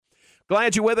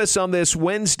Glad you're with us on this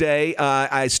Wednesday.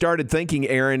 I started thinking,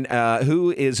 Aaron, who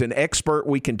is an expert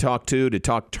we can talk to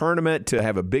talk tournament, to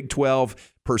have a Big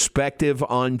 12 perspective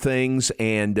on things.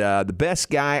 And the best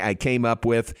guy I came up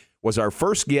with was our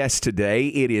first guest today.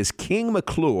 It is King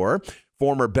McClure,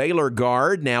 former Baylor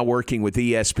guard, now working with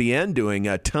ESPN, doing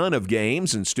a ton of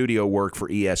games and studio work for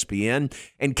ESPN.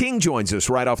 And King joins us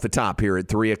right off the top here at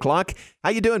 3 o'clock. How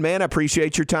you doing, man? I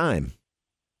appreciate your time.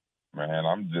 Man,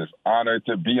 I'm just honored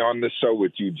to be on the show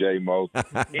with you, J-Mo.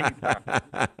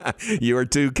 You are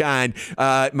too kind.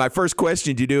 My first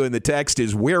question to you in the text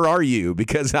is, where are you?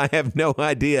 Because I have no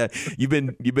idea. You've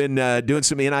been doing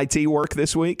some NIT work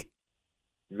this week?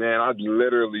 Man, I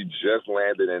literally just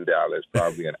landed in Dallas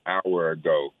probably an hour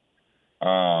ago.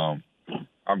 I'm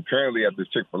currently at the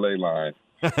Chick-fil-A line.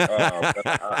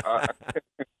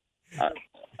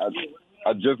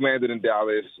 I just landed in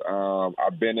Dallas.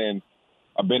 I've been in.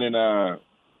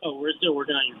 Oh, we're still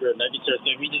working on your good nuggets, sir.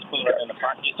 So we just put it right in the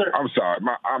pocket, sir. I'm sorry.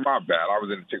 My bad. I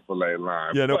was in the Chick-fil-A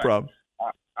line. Yeah, no problem.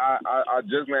 I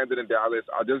just landed in Dallas.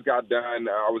 I just got done.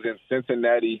 I was in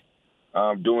Cincinnati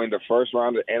doing the first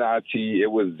round of NIT. It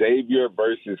was Xavier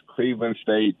versus Cleveland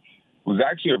State. It was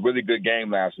actually a really good game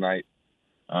last night.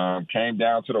 Came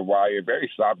down to the wire.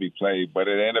 Very sloppy play, but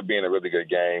it ended up being a really good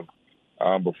game.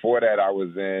 Before that, I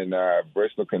was in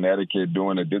Bristol, Connecticut,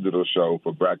 doing a digital show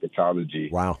for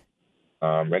bracketology. Wow.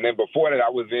 And then before that,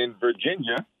 I was in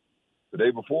Virginia the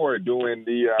day before doing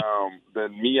the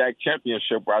MEAC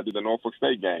championship where I did the Norfolk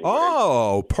State game.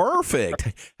 Oh,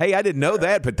 perfect. Hey, I didn't know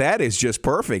that, but that is just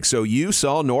perfect. So you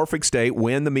saw Norfolk State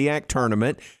win the MEAC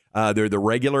tournament. They're the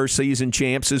regular season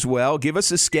champs as well. Give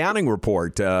us a scouting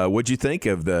report. What'd you think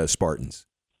of the Spartans?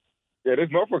 Yeah, this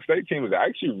Norfolk State team is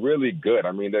actually really good.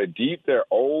 I mean, they're deep, they're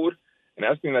old, and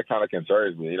that's the thing that kind of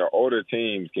concerns me. You know, older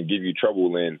teams can give you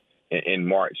trouble in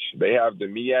March. They have the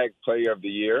MEAC Player of the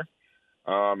Year,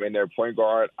 and their point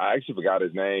guard, I actually forgot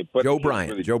his name. But Joe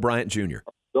Bryant Jr. Joe Bryant Jr.,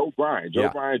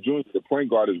 the point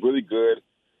guard, is really good,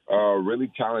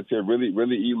 really talented, really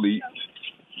elite.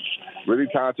 Really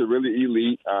talented, really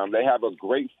elite. They have a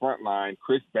great front line,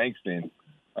 Chris Bankston,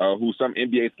 who some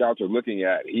NBA scouts are looking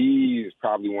at. He's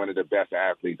probably one of the best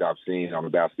athletes I've seen on the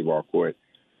basketball court.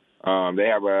 They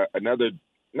have another,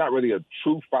 not really a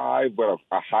true five, but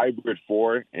a hybrid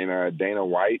four in Dana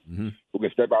White, who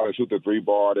can step out and shoot the three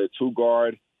ball. Their two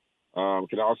guard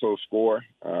can also score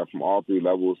from all three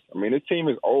levels. I mean, this team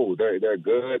is old. They're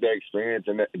good, they're experienced,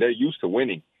 and they're used to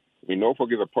winning. I mean, Norfolk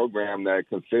is a program that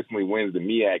consistently wins the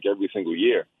MEAC every single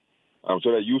year. So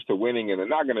they're used to winning, and they're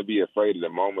not going to be afraid of the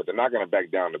moment. They're not going to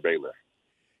back down to Baylor.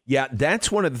 Yeah,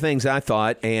 that's one of the things I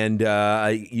thought, and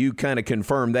you kind of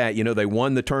confirmed that. You know, they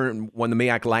won the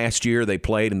MEAC last year. They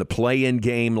played in the play-in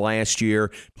game last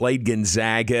year, played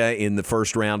Gonzaga in the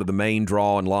first round of the main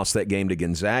draw and lost that game to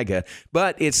Gonzaga.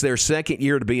 But it's their second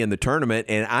year to be in the tournament,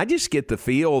 and I just get the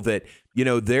feel that, you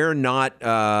know, they're not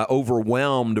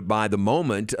overwhelmed by the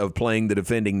moment of playing the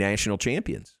defending national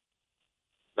champions.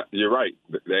 You're right.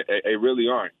 They really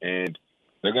aren't. And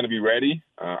they're going to be ready.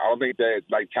 I don't think they're,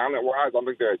 like, talent-wise, I don't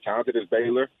think they're as talented as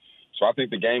Baylor. So I think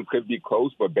the game could be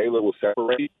close, but Baylor will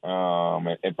separate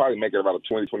and probably make it about a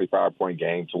 20, 25-point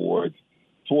game towards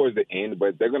the end.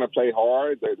 But they're going to play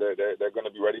hard. They're going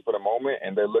to be ready for the moment,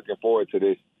 and they're looking forward to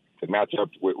this, to match up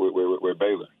with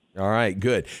Baylor. All right,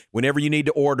 good. Whenever you need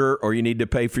to order or you need to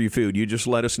pay for your food, you just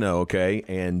let us know, okay?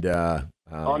 And oh,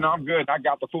 no, I'm good. I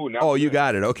got the food now. Oh, you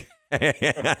got it. Okay.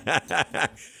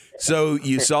 So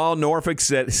you saw Norfolk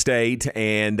State,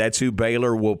 and that's who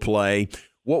Baylor will play.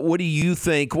 What do you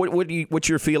think? What's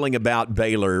your feeling about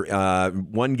Baylor?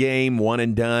 One game, one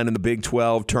and done in the Big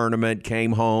 12 tournament,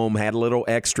 came home, had a little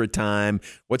extra time.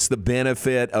 What's the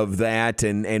benefit of that,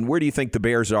 and where do you think the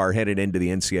Bears are headed into the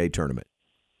NCAA tournament?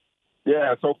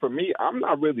 Yeah, so for me, I'm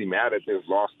not really mad at this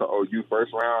loss to OU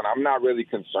first round. I'm not really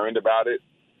concerned about it.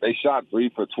 They shot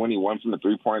 3 for 21 from the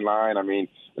three-point line. I mean,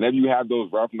 whenever you have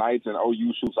those rough nights and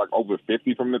OU shoots like over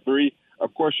 50 from the three,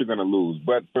 of course you're going to lose.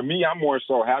 But for me, I'm more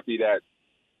so happy that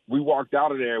we walked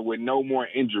out of there with no more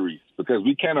injuries, because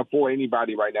we can't afford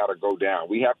anybody right now to go down.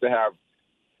 We have to have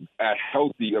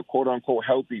a quote-unquote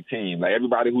healthy team. Like,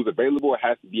 everybody who's available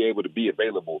has to be able to be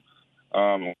available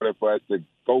in order for us to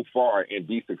go far and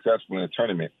be successful in the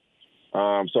tournament.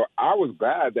 So I was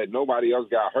glad that nobody else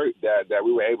got hurt, that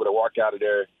we were able to walk out of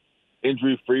there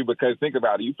injury-free, because think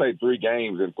about it, you played 3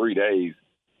 games in 3 days.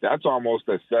 That's almost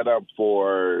a setup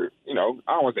for, you know,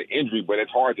 I don't want to say injury, but it's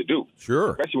hard to do.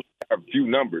 Sure. Especially when you have a few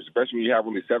numbers, especially when you have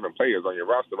only 7 players on your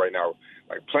roster right now,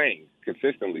 like playing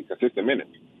consistent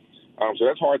minutes. So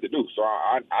that's hard to do. So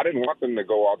I didn't want them to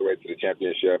go all the way to the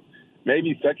championship.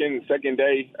 Maybe second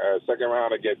day, second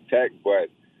round against Tech, but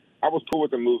I was cool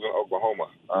with them losing Oklahoma.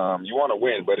 You want to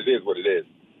win, but it is what it is.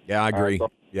 Yeah, I agree.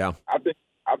 So yeah. I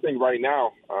think right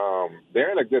now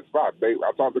they're in a good spot.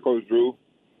 I talked to Coach Drew.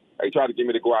 He tried to get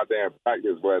me to go out there and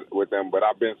practice with them, but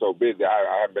I've been so busy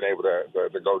I haven't been able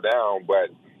to go down.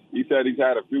 But he said he's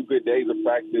had a few good days of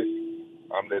practice.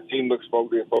 The team looks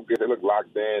focused. They look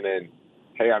locked in, and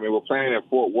hey, I mean, we're playing in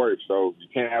Fort Worth, so you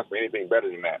can't ask for anything better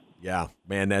than that. Yeah,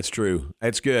 man, that's true.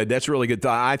 That's good. That's a really good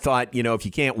thought. I thought, if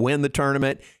you can't win the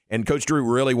tournament, and Coach Drew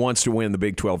really wants to win the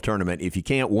Big 12 tournament, if you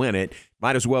can't win it,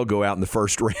 might as well go out in the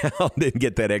first round and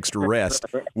get that extra rest,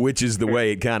 which is the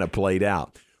way it kind of played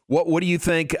out. What do you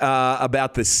think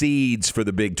about the seeds for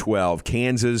the Big 12?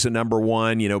 Kansas, a number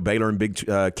one. Baylor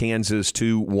and Kansas,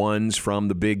 2 1s from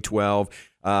the Big 12.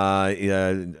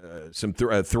 Some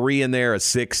 3 in there, a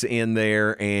 6 in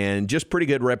there, and just pretty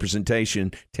good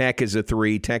representation. Tech is a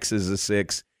 3, Texas a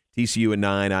 6, TCU a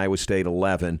 9, Iowa State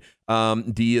 11.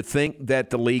 Do you think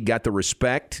that the league got the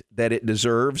respect that it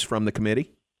deserves from the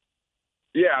committee?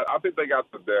 Yeah, I think they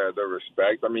got the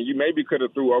respect. I mean, you maybe could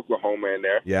have threw Oklahoma in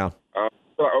there. Yeah. I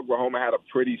feel like Oklahoma had a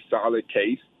pretty solid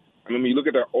case. I mean, when you look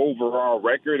at their overall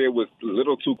record, it was a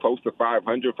little too close to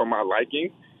 500 for my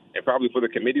liking, and probably for the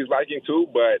committee's liking too.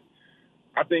 But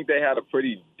I think they had a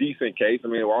pretty decent case. I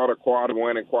mean, all the quad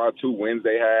 1 and quad 2 wins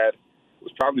they had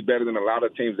was probably better than a lot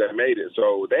of teams that made it.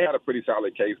 So they had a pretty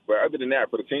solid case. But other than that,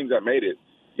 for the teams that made it,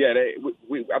 yeah,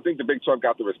 I think the Big 12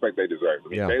 got the respect they deserved. I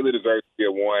mean, Baylor deserves to be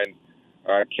a 1.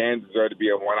 Kansas deserved to be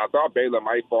a 1. I thought Baylor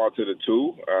might fall to the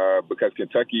 2 because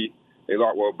Kentucky,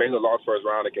 Baylor lost first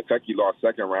round and Kentucky lost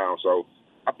second round. So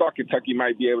I thought Kentucky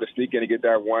might be able to sneak in and get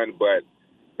that 1, but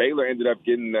Baylor ended up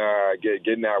getting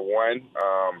that 1.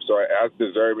 So as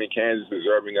deserving, Kansas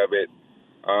deserving of it.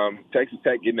 Texas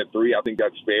Tech getting a 3, I think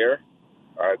that's fair.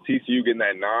 TCU getting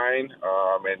that 9,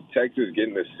 and Texas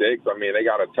getting the 6. I mean, they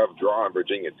got a tough draw on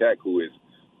Virginia Tech, who is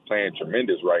playing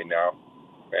tremendous right now.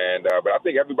 And but I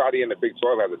think everybody in the Big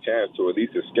 12 has a chance to at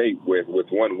least escape with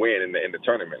 1 win in the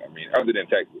tournament. I mean, other than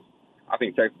Texas, I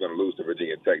think Texas is going to lose to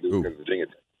Virginia Tech just because Virginia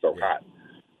Tech is so hot.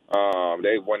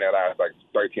 They've won their last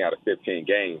 13 out of 15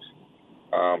 games,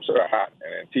 so they're hot.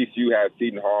 And TCU has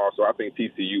Seton Hall, so I think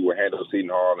TCU will handle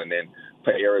Seton Hall and then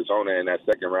play Arizona in that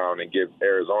second round and give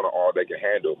Arizona all they can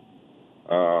handle.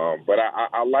 But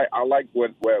I like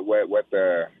what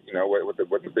the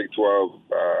Big 12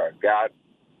 got.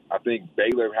 I think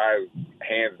Baylor has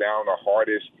hands down the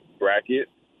hardest bracket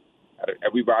out of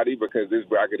everybody because this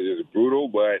bracket is brutal.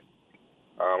 But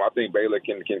I think Baylor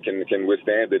can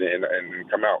withstand it and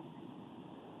come out.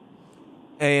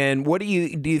 And what do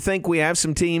you think we have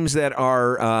some teams that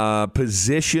are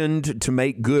positioned to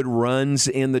make good runs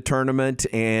in the tournament?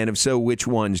 And if so, which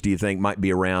ones do you think might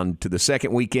be around to the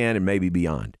second weekend and maybe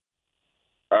beyond?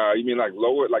 You mean like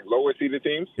lower seeded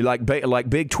teams? Like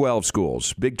Big 12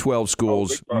 schools. Big 12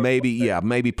 schools, Big 12.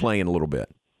 Maybe playing a little bit.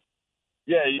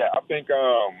 Yeah. I think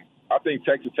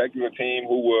Texas Tech is a team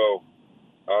who will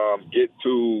get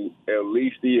to at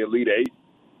least the Elite 8.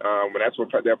 And that's when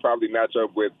they'll probably match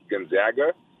up with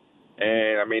Gonzaga.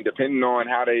 And I mean, depending on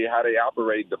how they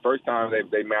operate, the first time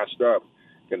they matched up,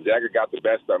 Gonzaga got the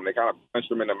best of them. They kind of punched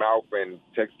them in the mouth, and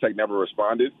Texas Tech never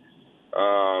responded.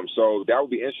 So that would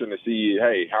be interesting to see,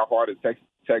 hey, how hard is Texas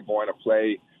Tech going to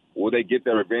play? Will they get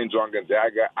their revenge on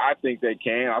Gonzaga? I think they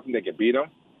can. I think they can beat them.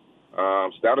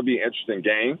 So that'll be an interesting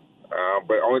game.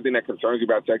 But the only thing that concerns you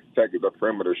about Texas Tech is the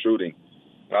perimeter shooting.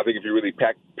 And I think if you really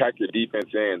pack your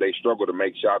defense in, they struggle to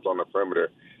make shots on the perimeter.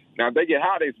 Now, if they get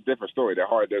hot, it's a different story. They're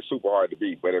super hard to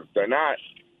beat. But if they're not,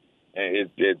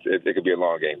 it could be a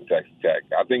long game for Texas Tech.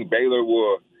 I think Baylor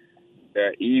will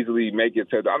easily make it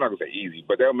to I'm not going to say easy,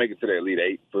 but they'll make it to the Elite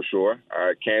 8 for sure.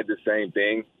 Kansas, same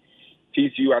thing.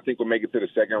 TCU, I think, will make it to the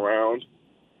second round.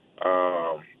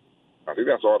 I think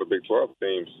that's all the Big 12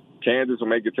 teams. Kansas will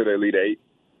make it to the Elite 8.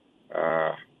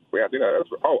 I think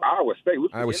Iowa State.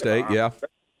 Iowa State, yeah.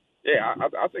 Yeah,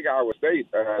 I think Iowa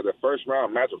State, the first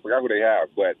round matchup, I forgot who they have,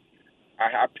 but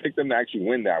I picked them to actually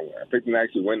win that one. I picked them to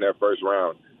actually win their first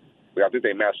round. But I think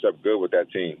they matched up good with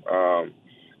that team. I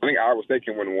think Iowa State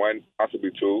can win 1, possibly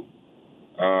 2.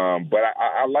 But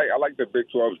I like the Big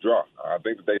 12's draw. I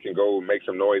think that they can go make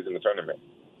some noise in the tournament.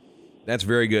 That's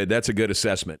very good. That's a good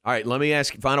assessment. All right, let me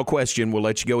ask you final question. We'll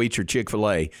let you go eat your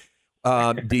Chick-fil-A.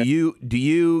 Do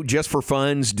you just for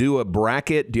funds do a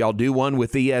bracket? Do y'all do one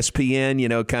with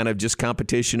ESPN? Kind of just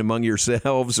competition among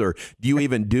yourselves, or do you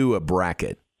even do a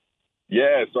bracket?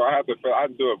 Yeah, so I have to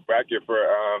do a bracket for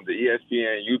the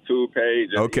ESPN YouTube page.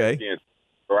 Okay. ESPN.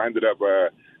 So I ended up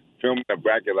filming a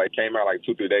bracket came out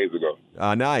 2-3 days ago.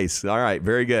 Nice. All right,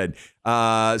 very good.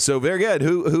 So very good.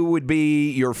 Who would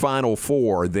be your final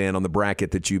 4 then on the bracket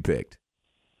that you picked?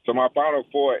 So my Final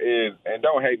Four is, and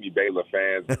don't hate me, Baylor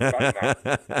fans,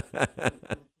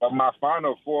 but my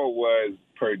Final Four was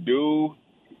Purdue,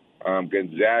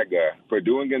 Gonzaga,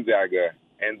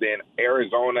 and then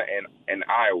Arizona and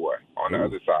Iowa on the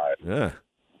other side. Yeah,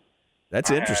 that's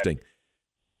interesting.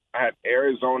 I had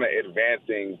Arizona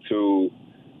advancing to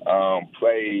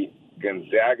play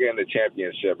Gonzaga in the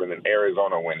championship, and then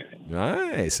Arizona winning it.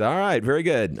 Nice. All right. Very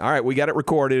good. All right. We got it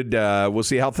recorded. We'll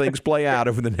see how things play out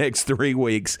over the next 3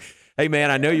 weeks. Hey,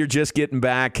 man, I know you're just getting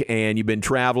back and you've been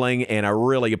traveling, and I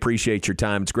really appreciate your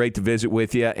time. It's great to visit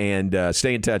with you, and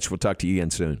stay in touch. We'll talk to you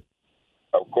again soon.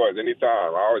 Of course.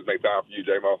 Anytime. I always make time for you,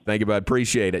 J-Mo. Thank you, bud.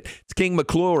 Appreciate it. It's King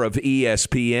McClure of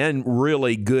ESPN.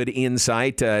 Really good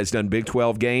insight. Has done Big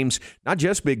 12 games, not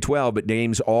just Big 12, but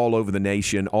games all over the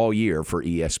nation all year for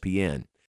ESPN.